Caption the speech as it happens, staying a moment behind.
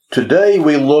Today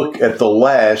we look at the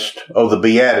last of the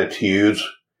Beatitudes.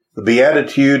 The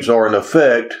Beatitudes are in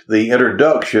effect the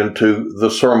introduction to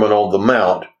the Sermon on the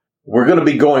Mount. We're going to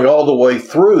be going all the way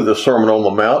through the Sermon on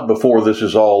the Mount before this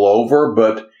is all over,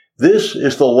 but this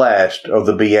is the last of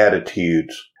the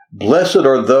Beatitudes. Blessed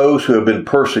are those who have been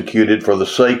persecuted for the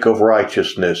sake of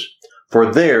righteousness,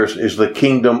 for theirs is the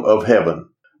kingdom of heaven.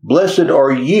 Blessed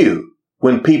are you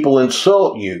when people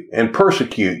insult you and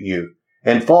persecute you,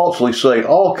 and falsely say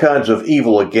all kinds of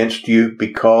evil against you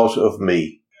because of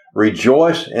me.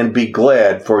 Rejoice and be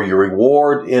glad, for your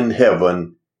reward in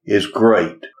heaven is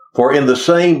great. For in the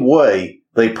same way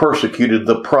they persecuted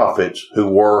the prophets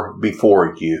who were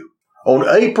before you. On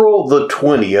April the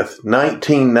 20th,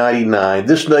 1999,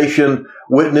 this nation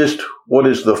witnessed what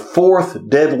is the fourth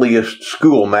deadliest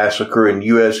school massacre in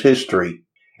U.S. history,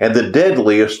 and the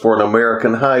deadliest for an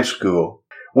American high school.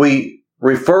 We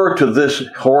refer to this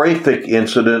horrific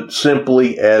incident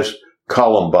simply as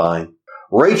Columbine.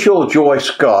 Rachel Joy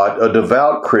Scott, a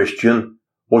devout Christian,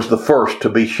 was the first to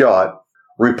be shot.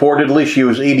 Reportedly, she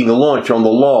was eating lunch on the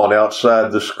lawn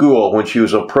outside the school when she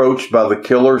was approached by the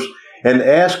killers and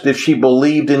asked if she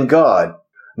believed in God.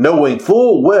 Knowing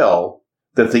full well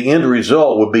that the end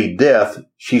result would be death,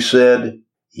 she said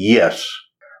yes.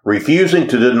 Refusing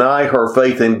to deny her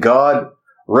faith in God,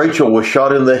 Rachel was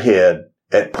shot in the head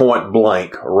at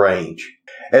point-blank range.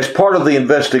 As part of the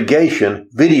investigation,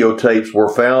 videotapes were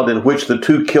found in which the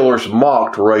two killers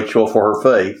mocked Rachel for her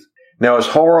faith. Now, as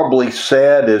horribly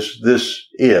sad as this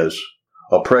is,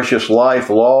 a precious life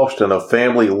lost and a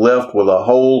family left with a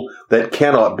hole that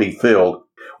cannot be filled,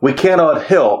 we cannot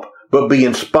help but be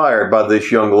inspired by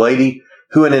this young lady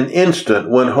who in an instant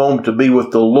went home to be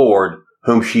with the Lord,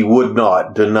 whom she would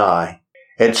not deny.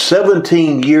 At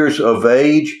 17 years of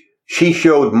age, she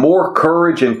showed more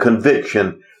courage and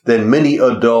conviction than many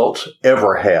adults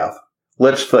ever have.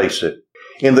 Let's face it.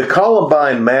 In the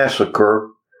Columbine massacre,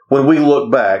 when we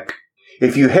look back,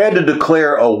 if you had to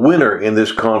declare a winner in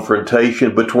this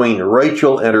confrontation between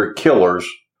Rachel and her killers,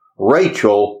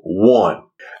 Rachel won.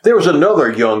 There was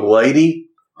another young lady.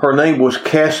 Her name was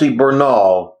Cassie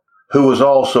Bernal, who was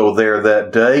also there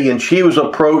that day, and she was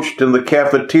approached in the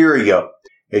cafeteria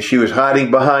as she was hiding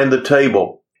behind the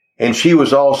table. And she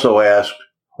was also asked,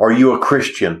 "Are you a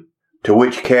Christian?" To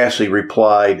which Cassie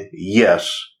replied,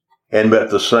 "Yes," and met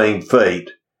the same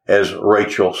fate as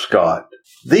Rachel Scott.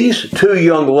 These two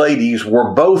young ladies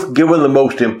were both given the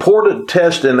most important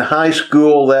test in high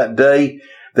school that day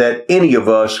that any of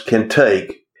us can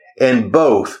take, and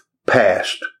both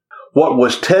passed. What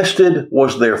was tested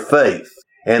was their faith,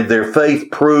 and their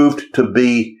faith proved to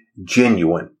be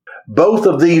genuine. Both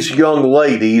of these young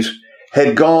ladies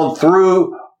had gone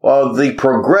through the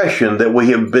progression that we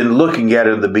have been looking at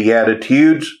in the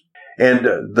Beatitudes,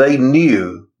 and they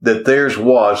knew that theirs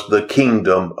was the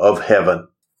kingdom of heaven.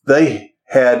 They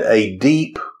had a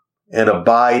deep and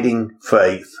abiding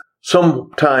faith. Some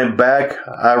time back,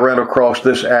 I ran across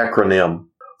this acronym,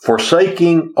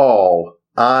 forsaking all,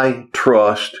 I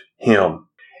trust Him.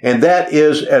 And that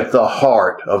is at the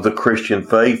heart of the Christian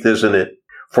faith, isn't it?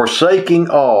 Forsaking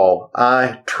all,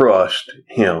 I trust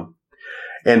Him.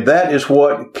 And that is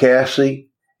what Cassie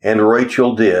and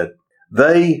Rachel did.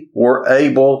 They were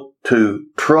able to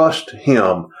trust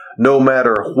Him no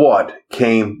matter what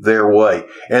came their way.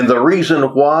 And the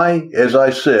reason why, as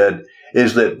I said,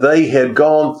 is that they had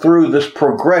gone through this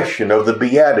progression of the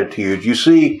Beatitudes. You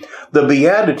see, the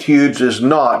Beatitudes is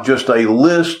not just a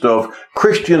list of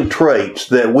Christian traits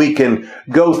that we can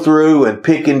go through and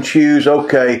pick and choose.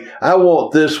 Okay, I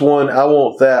want this one, I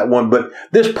want that one, but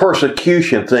this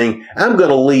persecution thing, I'm going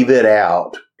to leave it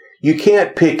out. You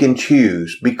can't pick and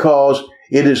choose because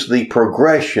it is the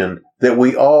progression that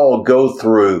we all go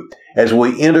through as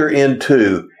we enter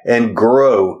into and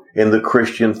grow in the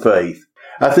Christian faith.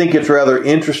 I think it's rather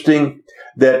interesting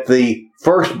that the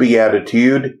first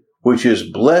Beatitude, which is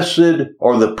blessed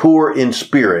are the poor in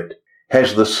spirit,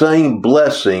 has the same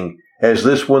blessing as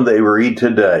this one that we read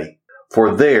today,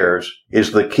 for theirs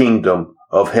is the kingdom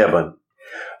of heaven.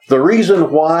 The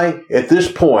reason why at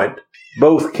this point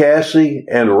both Cassie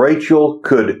and Rachel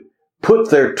could put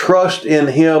their trust in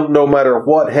Him no matter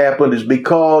what happened is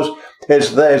because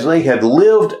as they had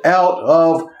lived out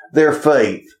of their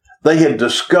faith, they had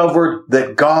discovered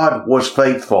that God was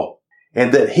faithful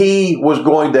and that He was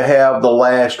going to have the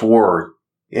last word.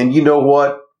 And you know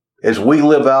what? As we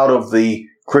live out of the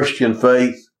Christian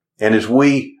faith and as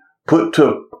we put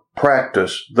to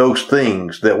practice those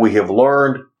things that we have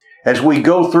learned, as we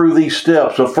go through these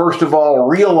steps of first of all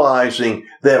realizing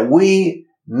that we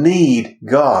need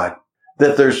God,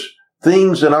 that there's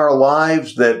things in our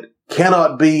lives that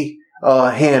cannot be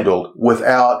handled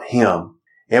without Him.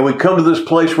 And we come to this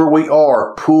place where we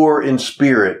are poor in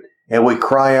spirit, and we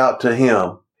cry out to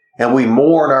Him, and we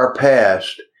mourn our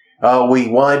past. We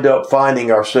wind up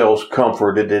finding ourselves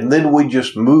comforted, and then we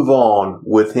just move on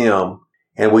with Him,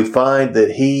 and we find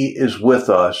that He is with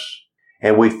us,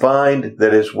 and we find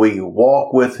that as we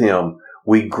walk with Him,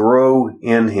 we grow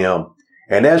in Him.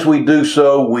 And as we do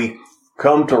so, we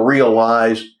come to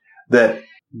realize that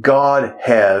God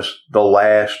has the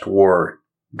last word.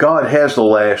 God has the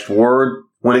last word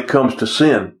when it comes to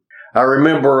sin. I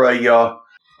remember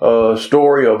a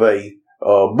story of a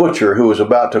butcher who was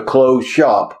about to close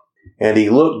shop, and he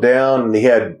looked down and he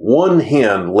had one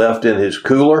hen left in his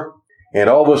cooler, and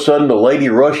all of a sudden the lady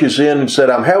rushes in and said,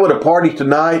 "I'm having a party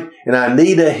tonight and I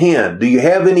need a hen. Do you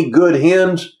have any good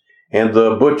hens?" And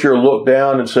the butcher looked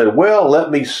down and said, "Well,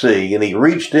 let me see." And he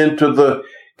reached into the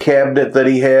cabinet that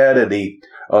he had, and he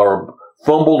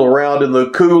fumbled around in the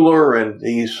cooler, and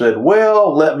he said,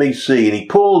 "Well, let me see." And he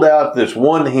pulled out this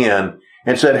one hen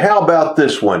and said, "How about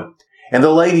this one?" And the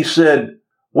lady said,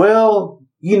 "Well,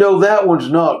 that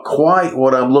one's not quite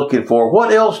what I'm looking for.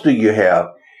 What else do you have?"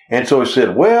 And so he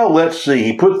said, "Well, let's see."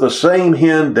 He put the same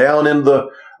hen down in the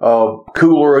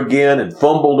cooler again and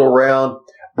fumbled around,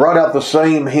 brought out the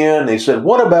same hen, and he said,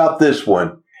 "What about this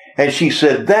one?" And she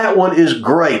said, "That one is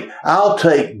great. I'll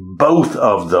take both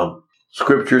of them."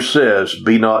 Scripture says,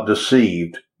 "Be not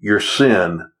deceived. Your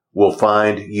sin will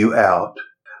find you out."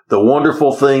 The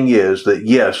wonderful thing is that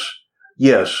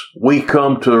yes, we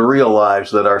come to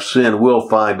realize that our sin will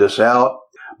find us out,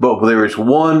 but there is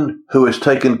one who has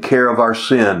taken care of our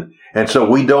sin. And so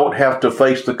we don't have to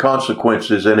face the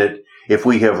consequences in it if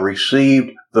we have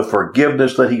received the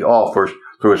forgiveness that He offers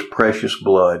through His precious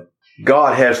blood.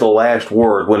 God has the last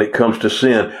word when it comes to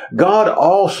sin. God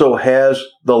also has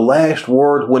the last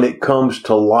word when it comes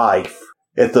to life.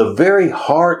 At the very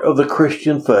heart of the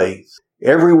Christian faith,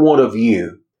 every one of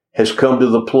you has come to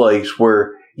the place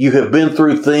where you have been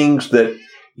through things that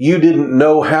you didn't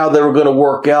know how they were going to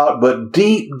work out, but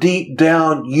deep, deep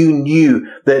down you knew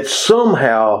that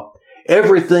somehow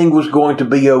everything was going to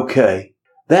be okay.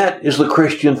 That is the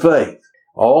Christian faith.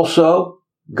 Also,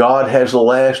 God has the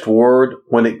last word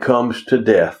when it comes to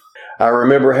death. I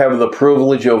remember having the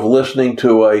privilege of listening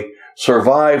to a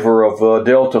survivor of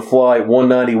Delta Flight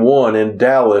 191 in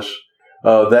Dallas,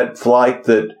 that flight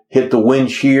that hit the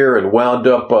wind shear and wound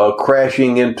up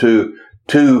crashing into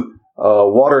two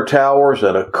water towers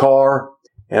and a car.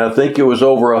 And I think it was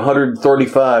over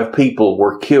 135 people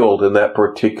were killed in that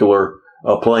particular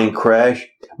plane crash.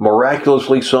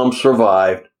 Miraculously, some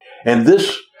survived. And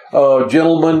this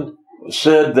gentleman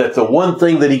said that the one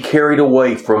thing that he carried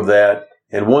away from that,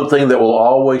 and one thing that will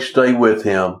always stay with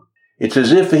him, it's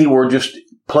as if he were just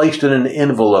placed in an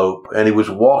envelope and he was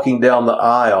walking down the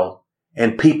aisle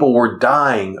and people were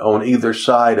dying on either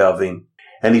side of him.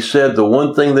 And he said the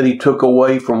one thing that he took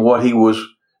away from what he was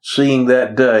seeing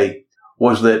that day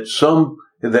was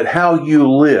that how you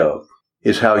live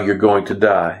is how you're going to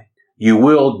die. You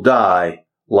will die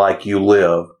like you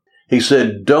live. He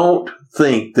said, don't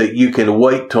think that you can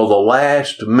wait till the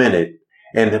last minute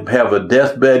and have a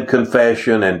deathbed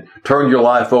confession and turn your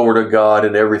life over to God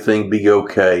and everything be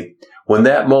okay. When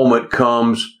that moment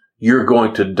comes, you're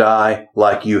going to die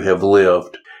like you have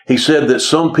lived. He said that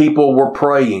some people were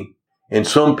praying and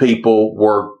some people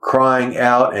were crying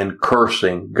out and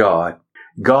cursing God.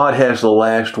 God has the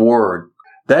last word.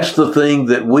 That's the thing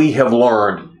that we have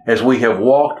learned as we have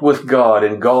walked with God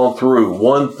and gone through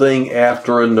one thing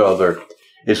after another,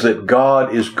 is that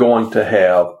God is going to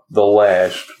have the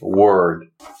last word.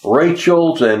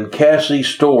 Rachel's and Cassie's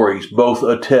stories both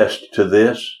attest to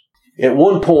this. At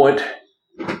one point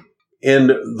in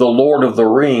The Lord of the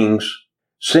Rings,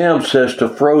 Sam says to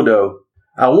Frodo,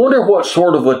 I wonder what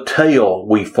sort of a tale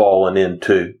we've fallen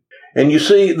into. And you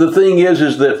see, the thing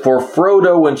is that for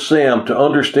Frodo and Sam to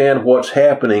understand what's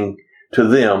happening to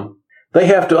them, they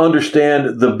have to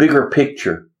understand the bigger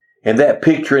picture. And that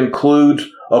picture includes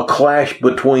a clash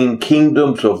between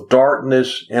kingdoms of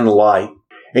darkness and light.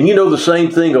 And you know, the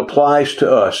same thing applies to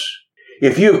us.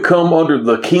 If you have come under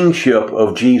the kingship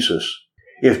of Jesus,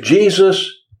 if Jesus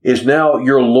is now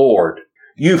your Lord,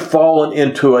 you've fallen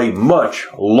into a much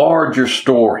larger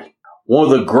story, one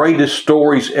of the greatest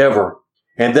stories ever.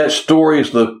 And that story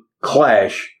is the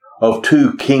clash of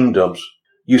two kingdoms.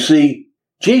 You see,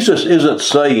 Jesus isn't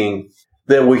saying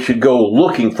that we should go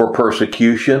looking for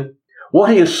persecution.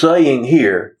 What he is saying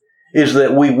here is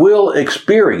that we will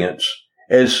experience,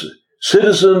 as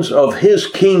citizens of his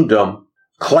kingdom,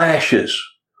 clashes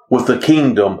with the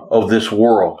kingdom of this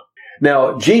world.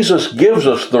 Now, Jesus gives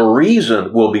us the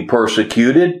reason we'll be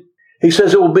persecuted. He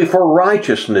says it will be for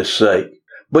righteousness' sake.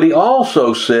 But he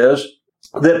also says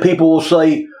that people will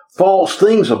say false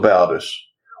things about us.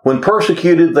 When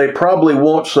persecuted, they probably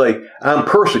won't say, I'm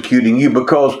persecuting you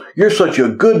because you're such a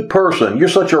good person. You're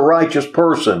such a righteous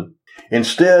person.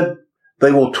 Instead,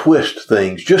 they will twist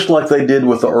things, just like they did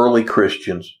with the early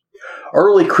Christians.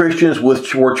 Early Christians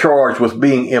were charged with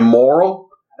being immoral,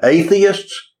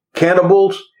 atheists,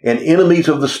 cannibals, and enemies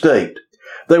of the state.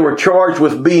 They were charged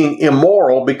with being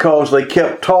immoral because they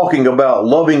kept talking about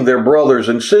loving their brothers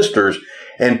and sisters,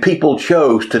 and people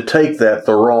chose to take that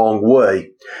the wrong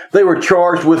way. They were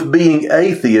charged with being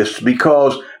atheists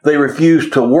because they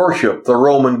refused to worship the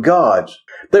Roman gods.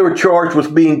 They were charged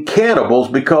with being cannibals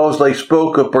because they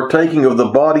spoke of partaking of the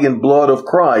body and blood of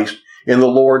Christ in the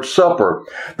Lord's Supper.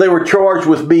 They were charged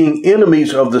with being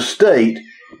enemies of the state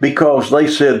because they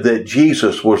said that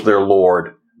Jesus was their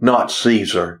Lord, not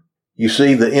Caesar. You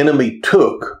see, the enemy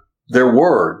took their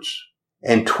words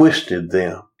and twisted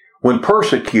them. When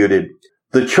persecuted,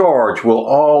 the charge will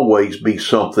always be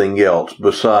something else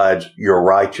besides your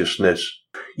righteousness.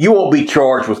 You won't be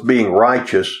charged with being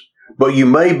righteous, but you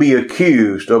may be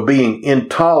accused of being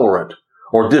intolerant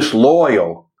or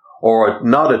disloyal or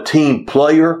not a team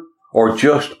player or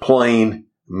just plain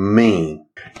mean.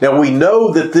 Now we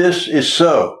know that this is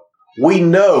so. We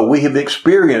know we have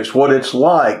experienced what it's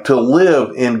like to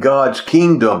live in God's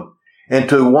kingdom and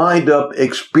to wind up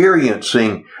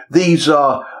experiencing these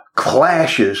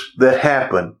clashes that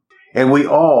happen. And we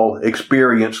all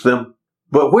experience them.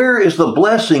 But where is the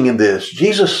blessing in this?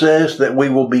 Jesus says that we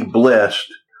will be blessed.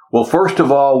 Well, first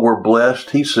of all, we're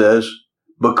blessed, he says,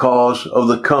 because of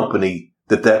the company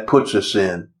that puts us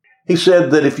in. He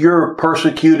said that if you're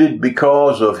persecuted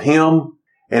because of him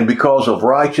and because of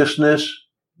righteousness,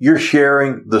 you're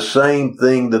sharing the same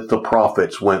thing that the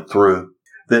prophets went through,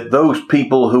 that those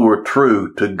people who were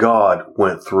true to God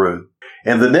went through.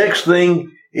 And the next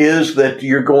thing is that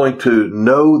you're going to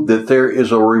know that there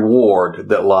is a reward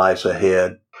that lies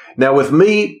ahead. Now with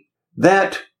me,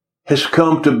 that has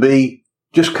come to be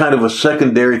just kind of a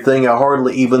secondary thing. I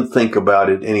hardly even think about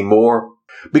it anymore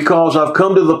because I've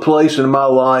come to the place in my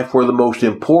life where the most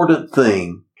important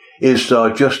thing is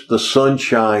just the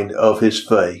sunshine of his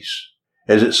face.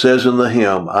 As it says in the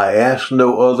hymn, I ask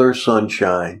no other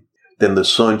sunshine than the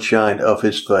sunshine of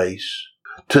his face.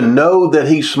 To know that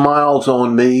he smiles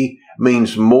on me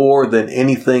means more than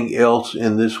anything else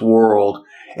in this world.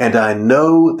 And I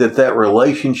know that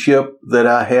relationship that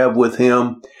I have with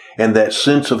him and that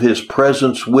sense of his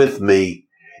presence with me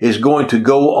is going to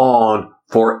go on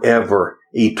forever,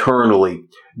 eternally.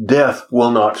 Death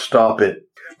will not stop it.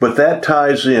 But that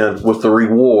ties in with the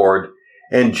reward.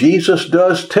 And Jesus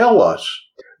does tell us,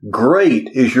 great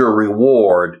is your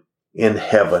reward in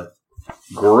heaven.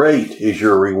 Great is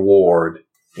your reward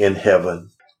in heaven.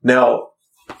 Now,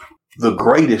 the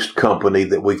greatest company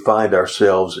that we find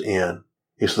ourselves in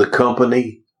is the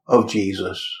company of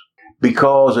Jesus.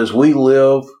 Because as we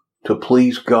live to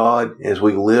please God, as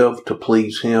we live to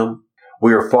please him,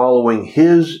 we are following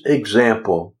his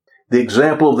example, the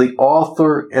example of the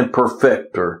author and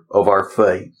perfecter of our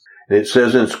faith. And it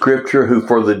says in Scripture, who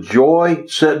for the joy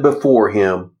set before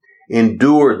him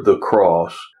endured the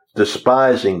cross,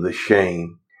 despising the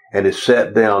shame, and is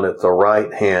set down at the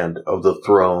right hand of the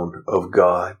throne of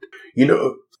God. You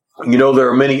know, there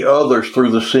are many others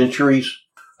through the centuries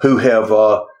who have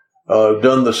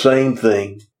done the same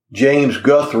thing. James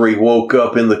Guthrie woke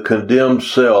up in the condemned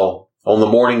cell on the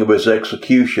morning of his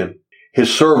execution.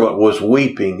 His servant was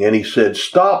weeping, and he said,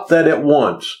 "Stop that at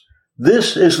once.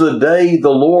 This is the day the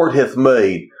Lord hath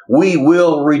made. We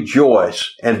will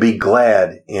rejoice and be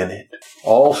glad in it."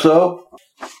 Also,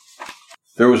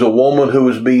 there was a woman who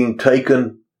was being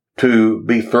taken to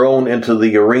be thrown into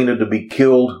the arena to be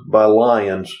killed by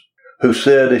lions, who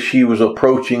said as she was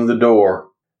approaching the door,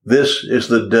 "This is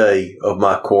the day of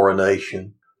my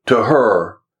coronation." To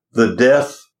her, the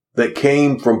death that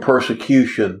came from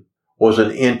persecution was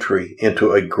an entry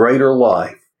into a greater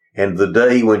life, and the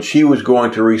day when she was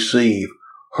going to receive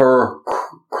her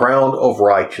crown of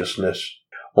righteousness.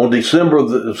 On December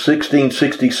of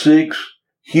 1666,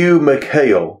 Hugh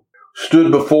McHale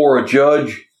stood before a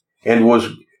judge and was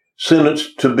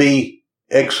sentenced to be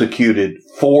executed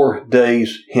 4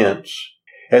 days hence.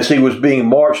 As he was being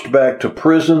marched back to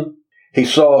prison, he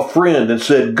saw a friend and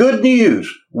said, "Good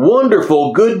news,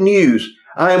 wonderful good news.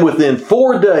 I am within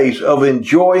 4 days of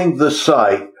enjoying the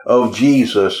sight of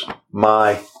Jesus,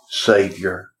 my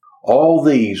Savior." All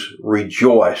these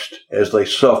rejoiced as they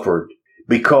suffered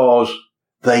because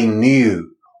they knew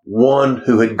one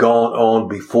who had gone on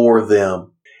before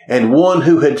them and one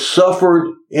who had suffered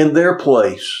in their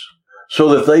place so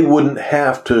that they wouldn't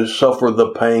have to suffer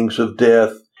the pangs of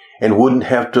death and wouldn't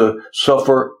have to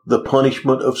suffer the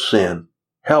punishment of sin.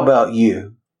 How about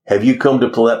you? Have you come to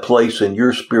that place in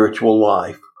your spiritual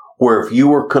life where if you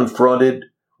were confronted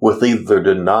with either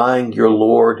denying your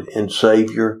Lord and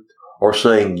Savior or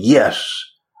saying, yes,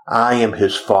 I am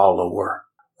His follower,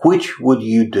 which would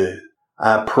you do?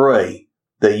 I pray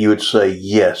that you would say,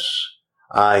 yes,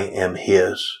 I am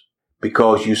His.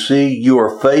 Because you see, you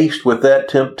are faced with that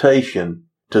temptation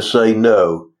to say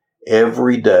no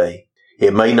every day.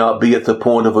 It may not be at the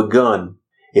point of a gun.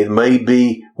 It may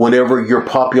be whenever your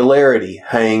popularity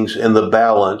hangs in the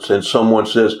balance and someone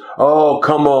says, oh,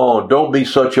 come on, don't be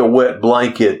such a wet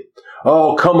blanket.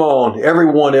 Oh, come on,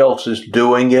 everyone else is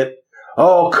doing it.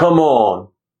 Oh, come on.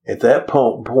 At that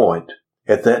point,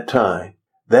 at that time,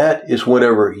 that is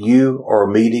whenever you are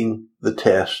meeting the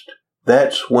test.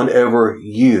 That's whenever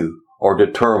you are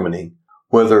determining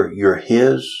whether you're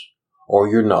His or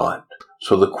you're not.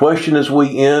 So the question as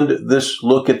we end this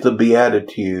look at the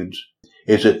Beatitudes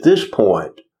is, at this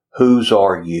point, whose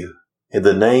are you? In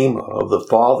the name of the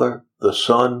Father, the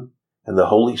Son, and the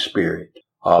Holy Spirit.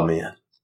 Amen.